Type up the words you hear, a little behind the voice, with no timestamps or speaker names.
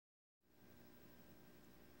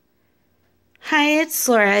Hi, it's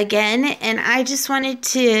Laura again, and I just wanted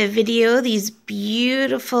to video these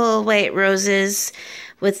beautiful white roses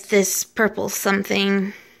with this purple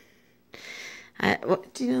something.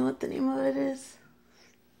 Do you know what the name of it is?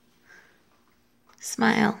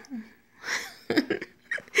 Smile.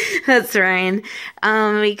 That's Ryan.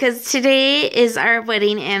 Because today is our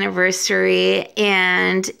wedding anniversary,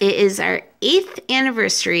 and it is our 8th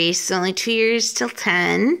anniversary, so only 2 years till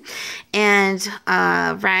 10. And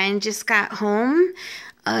Ryan just got home.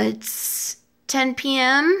 It's 10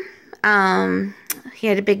 p.m. He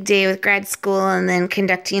had a big day with grad school and then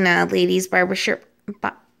conducting a ladies' barbershop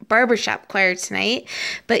choir tonight.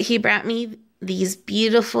 But he brought me these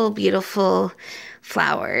beautiful, beautiful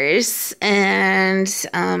flowers, and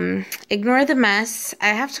ignore the mess. I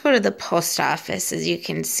have to go to the post office, as you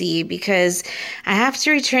can see, because I have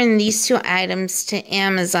to return these 2 items to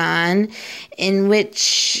Amazon, in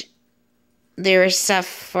which there is stuff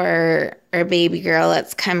for our baby girl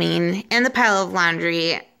that's coming, and the pile of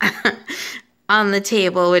laundry on the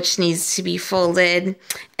table, which needs to be folded.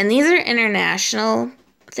 And these are international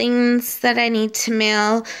things that I need to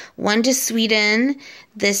mail. One to Sweden.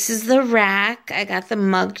 This is the rack. I got the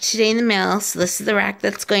mug today in the mail, so this is the rack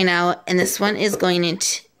that's going out, and this one is going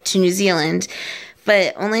into New Zealand.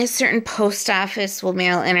 But only a certain post office will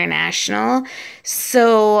mail international,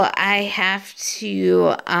 so I have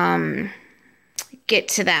to get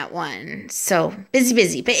to that one. So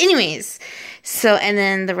busy. But anyways, and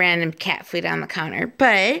then the random cat food on the counter.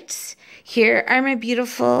 But here are my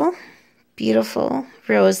beautiful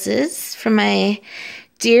roses from my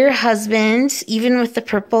dear husband, even with the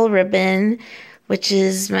purple ribbon, which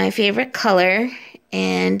is my favorite color.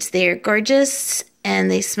 And they're gorgeous and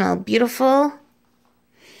they smell beautiful.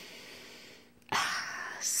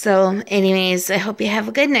 So anyways, I hope you have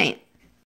a good night.